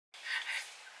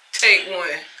Take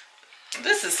 1.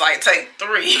 This is like take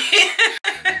 3.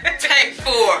 Take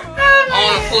 4 on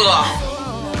the pull off.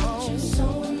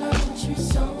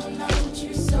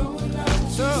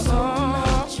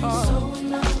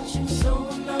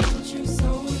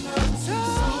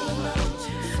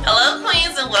 Hello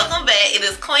queens and welcome back. It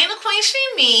is Queen of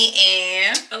QueenSheeMee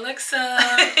and Alexa.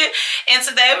 And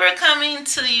today we're coming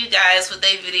to you guys with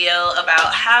a video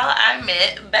about how I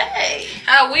met Bae.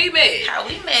 How we met. How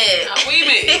we met. How we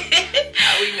met.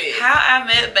 How we met. How I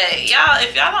met Bae. Y'all,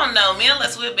 if y'all don't know, me and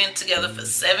Les, we've been together for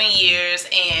 7 years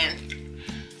and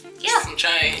yeah. Some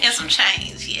change. And some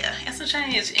change, yeah. And some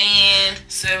change. And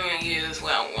 7 years,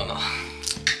 well, I wanna.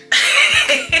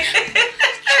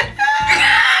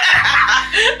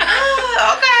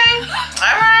 Okay.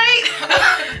 Alright.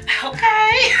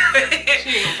 Okay. She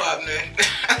ain't gonna pop nothing.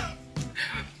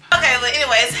 Okay, well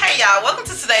anyways, hey y'all, welcome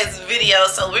to today's video.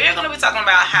 So we're gonna be talking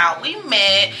about how we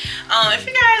met. If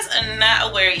you guys are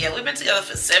not aware yet, we've been together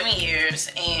for 7 years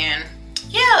and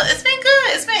yeah, it's been good.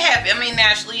 It's been happy. I mean,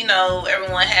 naturally, you know,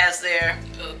 everyone has their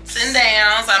ups and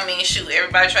downs. I mean, shoot,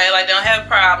 everybody try like they don't have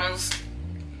problems.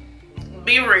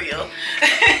 Be real.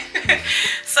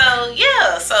 So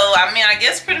yeah, so I mean, I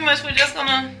guess pretty much we're just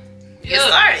gonna get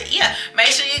started. Yeah, make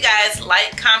sure you guys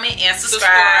like, comment, and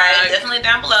subscribe. Definitely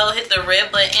down below, hit the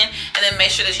red button, and then make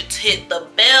sure that you hit the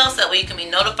bell so that way you can be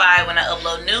notified when I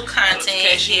upload new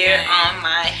content here on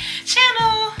my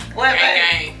channel. What?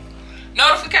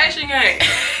 Notification game.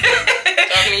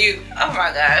 Talking to you. Oh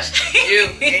my gosh. You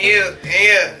and you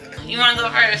and you. You wanna go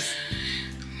first?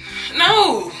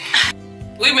 No.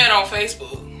 We met on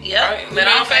Facebook. Yep. Right? We met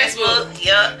on Facebook.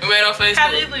 Yep. We met on Facebook.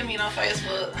 How did we meet on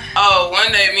Facebook? Oh,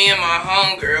 one day me and my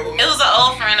homegirl. It was an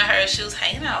old friend of hers she was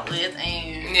hanging out with,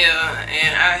 and yeah,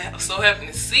 and I so happened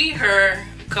to see her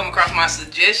come across my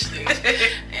suggestions,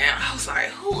 and I was like,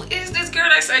 "Who is this girl?"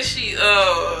 They say she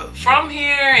from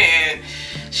here, and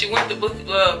she went to what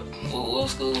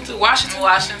school to Washington.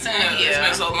 Yeah. It's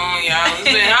been so long, y'all. It's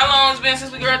been how long it's been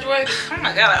since we graduated? Oh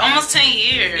my god, like almost 10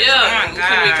 years. Yeah, oh my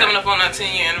god, we're coming up on our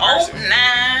 10-year anniversary.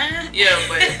 Oh, 9. Yeah,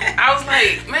 but I was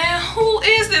like, man, who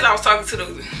is this? I was talking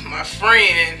to my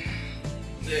friend.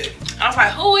 I was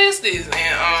like, who is this?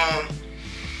 And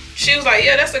she was like,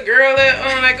 yeah, that's a girl that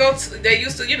that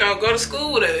used to, you know, go to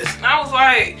school with us. And I was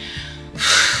like,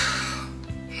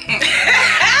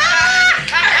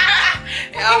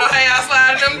 I don't know how y'all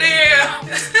slide them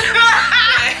DMs.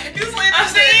 You slid the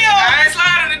DM. I ain't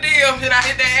sliding the DM. Did I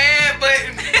hit the add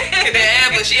button? Hit the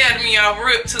add, but she had me off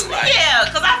rip too. Like, yeah,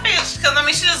 because I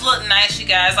mean, she just looked nice, you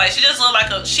guys. Like, she just looked like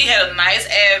she had a nice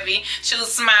Abby. She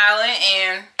was smiling,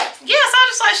 and yes, I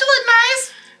was just like, she looked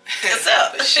nice. What's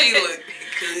up? She looked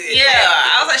good. Yeah,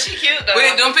 I was like, she cute though.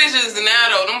 Wait, them pictures now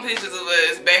though, them pictures of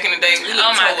us back in the day, we looked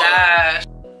oh my gosh.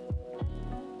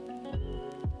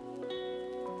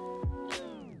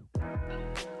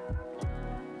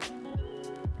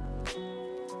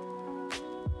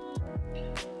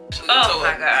 Oh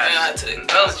my gosh.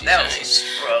 That was a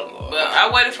struggle. But I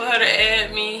waited for her to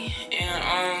add me,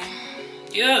 and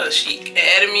yeah, she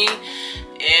added me,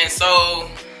 and so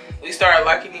we started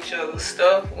liking each other's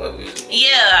stuff.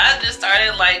 Yeah, I just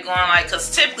started like going like, cause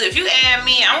typically if you add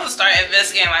me, I'm gonna start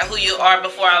investigating like who you are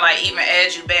before I like even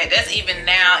add you back. That's even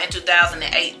now in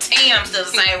 2018, I'm still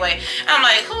the same way. I'm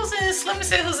like, who's this? Let me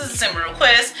see who's this simple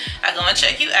request. I go and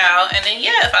check you out, and then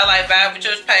yeah, if I like vibe with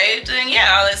your page, then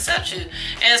yeah, I'll accept you.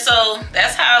 And so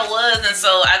that's how it was. And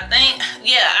so I think,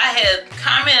 yeah, I had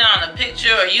commented on a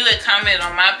picture, or you had commented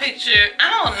on my picture. I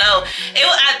don't know.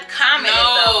 I commented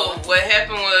though. What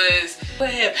happened was,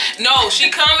 no,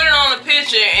 she commented on the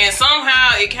picture and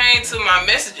somehow it came to my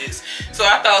messages. So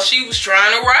I thought she was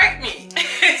trying to write me.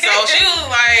 So she was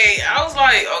like, I was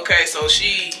like, okay, so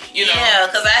she, you know. Yeah,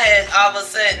 because I had all of a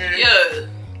sudden. Yeah.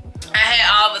 I had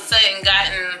all of a sudden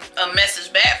gotten a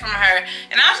message back from her,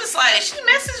 and I was just like, she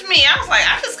messaged me. I was like,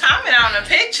 I just commented on the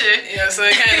picture. Yeah, so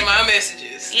it came to my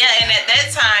messages. Yeah, and at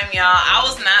that time, y'all, I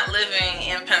was not living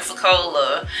in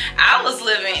Pensacola. I was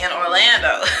living in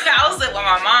Orlando. I was living with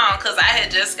my mom because I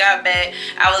had just got back.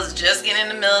 I was just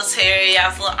getting in the military. I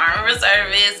was a little Army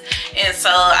reservist, and so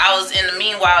I was in the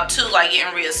meanwhile too, like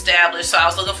getting reestablished. So I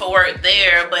was looking for work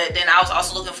there, but then I was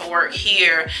also looking for work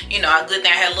here. You know, a good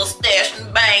thing I had a little stash in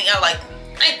the bank. I was like,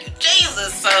 thank you,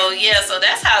 Jesus. So yeah, so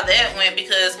that's how that went,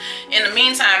 because in the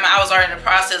meantime, I was already in the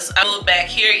process. I moved back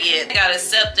here yet. I got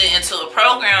accepted into a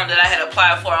program that I had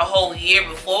applied for a whole year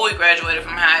before we graduated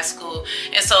from high school.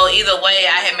 And so either way,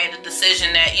 I had made the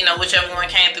decision that, you know, whichever one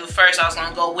came through first, I was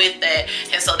gonna go with that.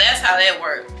 And so that's how that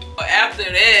worked. After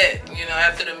that, you know,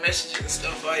 after the messages and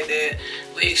stuff like that,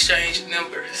 we exchanged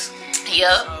numbers.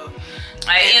 Yep. So,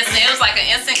 Like instant, it was like an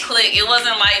instant click. It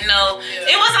wasn't like no,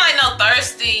 it wasn't like no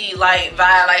thirsty like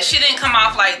vibe. Like she didn't come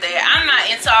off like that. I'm not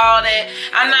into all that.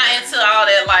 I'm not into all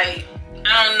that like,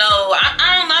 I don't know.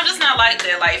 I don't know. I'm just not like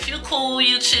that. Like if you cool,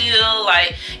 you chill.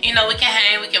 Like, you know, we can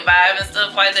hang, we can vibe and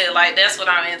stuff like that. Like that's what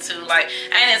I'm into. Like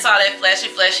I ain't into all that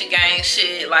flashy gang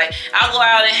shit. Like I'll go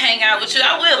out and hang out with you.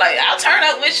 I will. Like I'll turn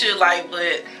up with you. Like,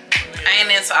 but I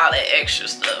ain't into all that extra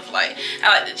stuff. Like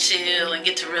I like to chill and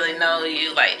get to really know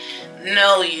you. Like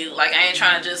know you. Like I ain't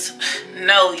trying to just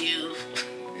know you.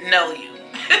 Know you.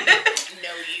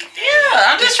 Yeah,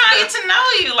 I'm just trying to get to know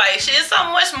you. Like shit is so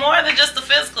much more than just the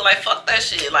physical. Like fuck that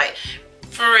shit. Like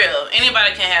for real,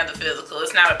 anybody can have the physical.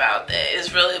 It's not about that.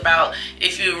 It's really about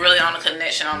if you're really on a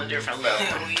connection on a different level.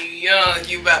 When you're young,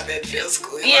 you about that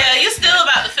physical. Yeah, like, you're still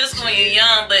about the physical when you're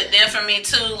young. But then for me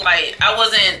too, like I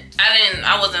wasn't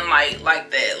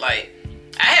like that. Like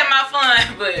I had my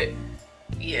fun, but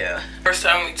yeah. First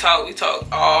time we talked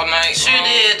all night. Sure long.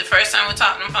 Did. The first time we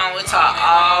talked on the phone, we talked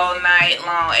all night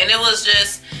long, and it was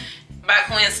just by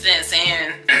coincidence.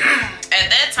 And at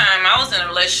that time I was in a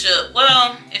relationship,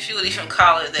 well, if you would even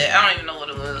call it that. I don't even know what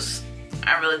it was.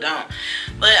 I really don't.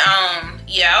 But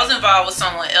yeah, I was involved with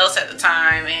someone else at the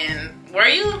time. And were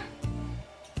you?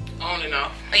 On and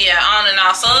off. Yeah, on and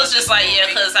off. So it was just like, yeah,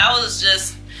 because I was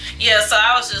just, yeah, so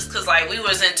I was just, because like we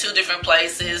was in 2 different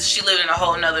places. She lived in a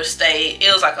whole nother state.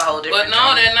 It was like a whole different But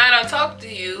no, that night I talked to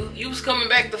you, you was coming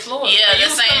back to Florida. Yeah, the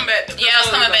same. Yeah, I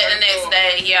was coming back the next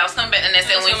day. Yeah, I was coming back the next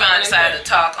day when we finally decided to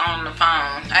talk on the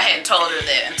phone. I hadn't told her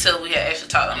that until we had actually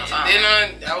talked on the phone. Then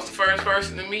I was the first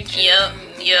person to meet you. Yep.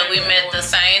 Yeah, we met the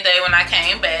same day when I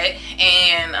came back,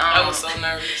 and I was so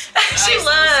nervous. She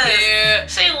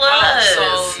was. She was. I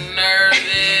was so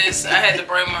nervous. I had to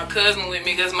bring my cousin with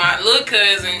me because my little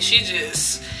cousin, she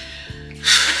just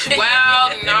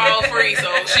wild and all free. So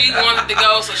she wanted to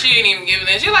go, so she didn't even give it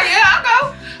in. She was like, yeah, I'll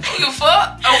go. I don't give a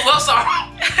fuck. Oh, well, sorry.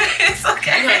 It's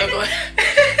okay.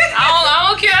 I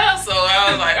don't care. So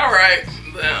I was like, all right.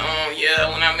 But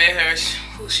yeah, when I met her,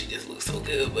 she just looked so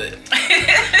good. But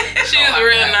she was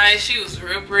real nice. She was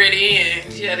real pretty,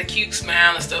 and she had a cute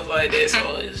smile and stuff like that.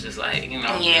 So it was just like, you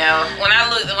know. Yeah. When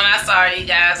I saw her, you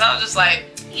guys, I was just like,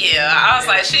 yeah. I was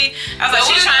like, she's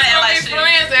trying to act like she.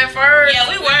 Friends at first. Yeah,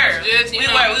 we were.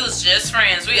 We was just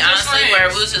friends. We honestly were.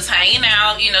 We was just hanging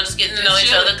out, you know, just getting to know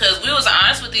each other, because we was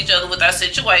honest with each other with our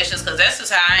situations, because that's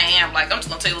just how I am. Like, I'm just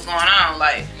gonna tell you what's going on.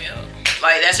 Like,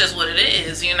 like that's just what it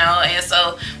is, you know. And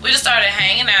so we just started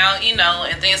hanging out, you know,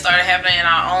 and things started happening in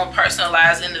our own personal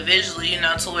lives individually, you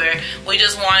know, to where we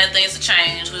just wanted things to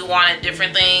change. We wanted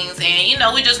different things, and you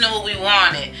know, we just knew what we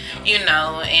wanted, you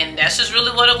know, and that's just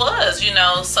really what it was, you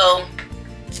know. So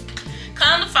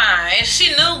come to find, she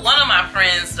knew one of my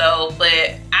friends though,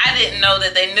 but I didn't know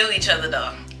that they knew each other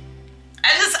though.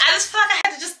 I just feel like I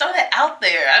had to just throw that out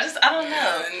there. I don't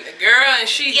know. And the girl, and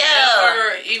she,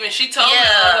 she told me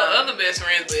her other best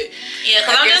friends, but yeah,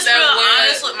 because I'm just real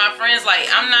honest with my friends. Like,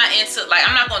 I'm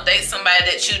not gonna date somebody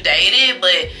that you dated,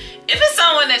 but if it's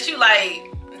someone that you like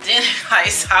didn't like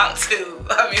talk to,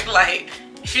 I mean, like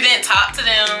if you didn't talk to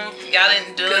them, y'all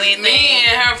didn't do anything. Me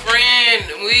and her friend,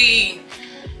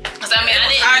 cause I mean, I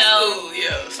didn't know.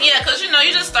 Yeah, cause you know,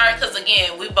 you just start. Cause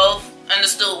again, we both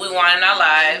understood what we wanted in our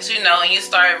lives, you know, and you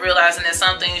start realizing that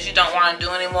some things you don't want to do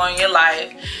anymore in your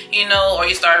life, you know, or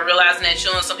you start realizing that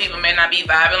you and some people may not be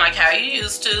vibing like how you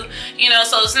used to, you know.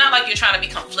 So it's not like you're trying to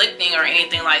be conflicting or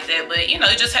anything like that, but you know,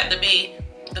 you just have to be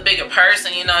the bigger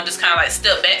person, you know, and just kind of like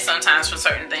step back sometimes for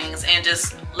certain things and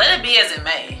just let it be as it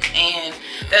may. And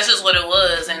that's just what it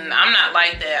was. And I'm not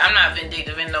like that. I'm not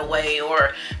vindictive in no way,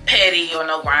 or petty, or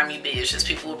no grimy bitch, as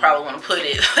people would probably want to put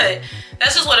it. But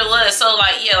that's just what it was. So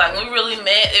like, yeah, like when we really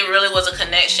met, it really was a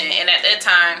connection. And at that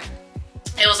time,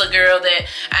 it was a girl that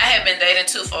I had been dating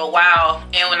too for a while,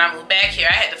 and when I moved back here,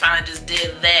 I had to finally just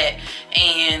did that.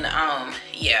 And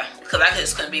yeah, because I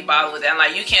just couldn't be bothered with that.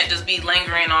 Like, you can't just be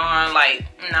lingering on, like,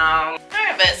 no.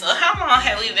 Alright, but so how long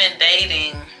have we been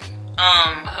dating?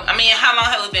 I mean, how long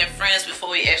have we been friends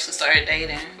before we actually started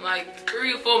dating? Like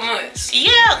 3 or 4 months.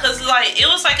 Yeah, because like it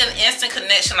was like an instant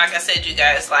connection, like I said, you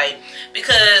guys, like,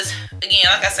 because again,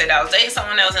 like I said, I was dating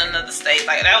someone else in another state.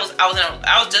 Like that was the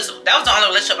only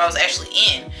relationship I was actually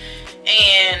in,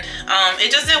 and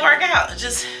it just didn't work out. It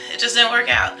just didn't work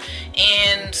out.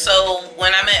 And so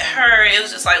when I met her, it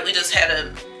was just like we just had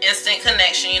an instant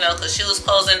connection, you know, because she was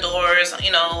closing doors,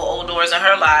 you know, old doors in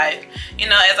her life, you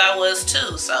know, as I was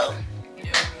too. So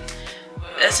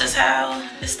that's just how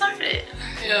it started.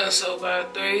 Yeah, so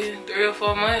about 3 or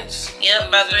 4 months. Yep,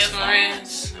 about 3 or 4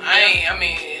 months. I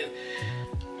mean,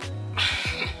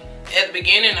 at the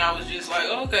beginning, I was just like,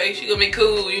 okay, she gonna be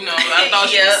cool, you know. I thought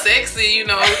she was sexy, you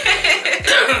know.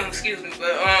 Excuse me,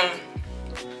 but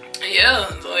yeah.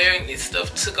 So this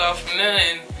stuff took off from there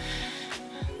and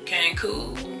became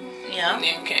cool. Yeah. And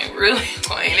then became really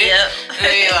acquainted. Yep. And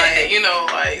then like, you know,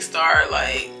 like start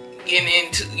like getting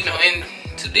into, you know, in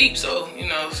too deep. So, you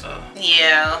know, so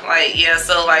yeah, like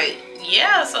so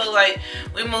like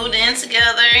we moved in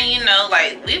together, and you know,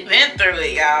 like we've been through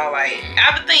it, y'all. Like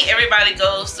I would think everybody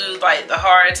goes through like the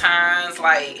hard times,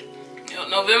 like.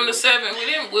 November the 7th, we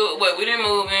didn't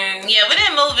move in. Yeah, we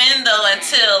didn't move in though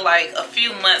until like a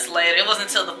few months later. It wasn't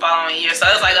until the following year, so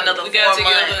it was like another 4 months.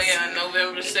 Yeah,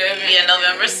 November 7th. Yeah,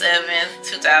 November 7th,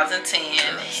 2010,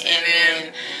 and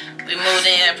then we moved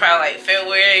in probably like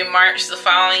February, March the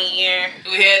following year.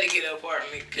 We had to get an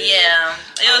apartment. Yeah,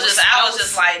 I was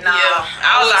just like, nah. Yeah,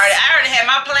 I already had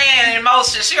my plan in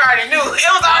motion. She already knew it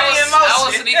was already in motion. I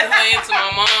was sneaking her into my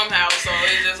mom's house, so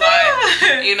it's just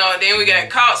like, you know. Then we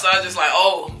got caught, so I was just like,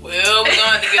 oh, well, we're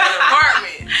gonna have to get an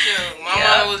apartment. You know, my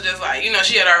mom was just like, you know,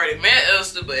 she had already met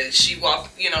Esther, but she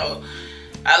walked, you know.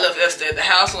 I left Esther at the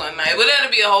house one night, but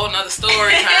that'll be a whole nother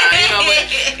story time, you know. But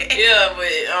yeah,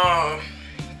 but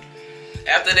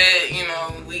after that, you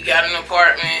know, we got an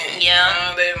apartment.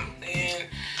 Yeah. And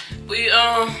we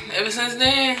ever since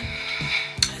then,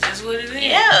 that's just what it is.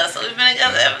 Yeah, so we've been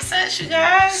together ever since, you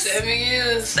guys. 7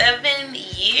 years. 7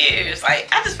 years. Like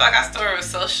I just felt like our story was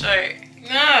so short.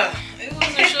 No, it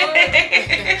wasn't short.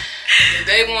 If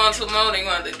they want to know, they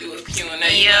want to do a Q&A.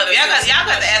 Yeah, y'all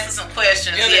got to ask us some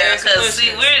questions. Yeah, because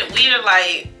see, we're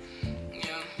like.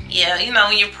 Yeah, you know,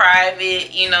 when you're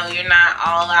private, you know, you're not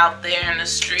all out there in the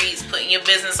streets putting your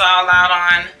business all out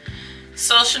on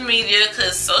social media,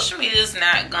 because social media is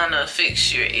not gonna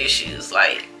fix your issues.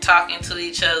 Like talking to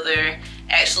each other,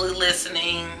 actually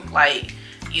listening. Like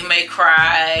you may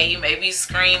cry, you may be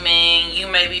screaming, you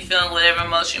may be feeling whatever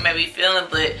emotion you may be feeling,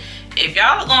 but if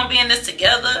y'all are gonna be in this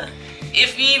together,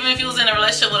 even if you was in a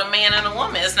relationship with a man and a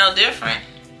woman, it's no different.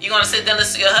 You're going to sit there and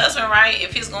listen to your husband, right?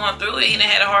 If he's going through it, he done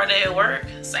had a hard day at work.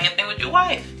 Same thing with your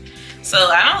wife. So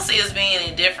I don't see us being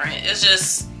any different. It's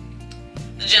just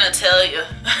the genitalia.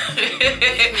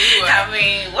 I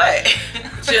mean, what?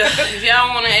 If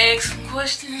y'all want to ask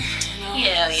questions, you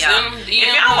know, if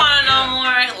y'all want to know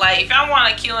more, like if y'all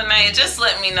want a Q&A, just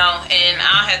let me know. And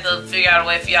I'll have to figure out a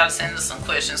way for y'all to send us some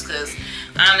questions, because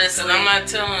honestly, I'm not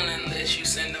telling unless you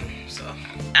send them. So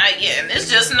yeah, there's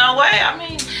just no way. I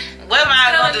mean, what am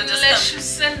I going to do? Unless you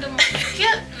send them.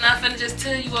 Yeah. I'm not finna just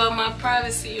tell you all my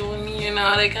privacy on me and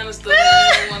all that kind of stuff.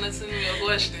 You don't want to send me your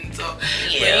questions. So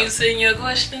when you send your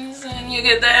questions, and you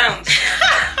get the answer.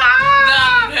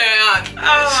 Oh my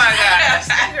gosh,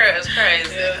 that girl is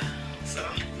crazy. Yeah. So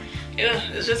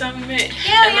it's just how we met.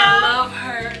 Yeah, and I love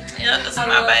her. Yeah, this is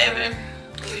my baby.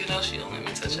 You know, she don't let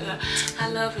me touch her. I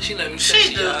love her. She let me touch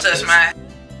She do touch my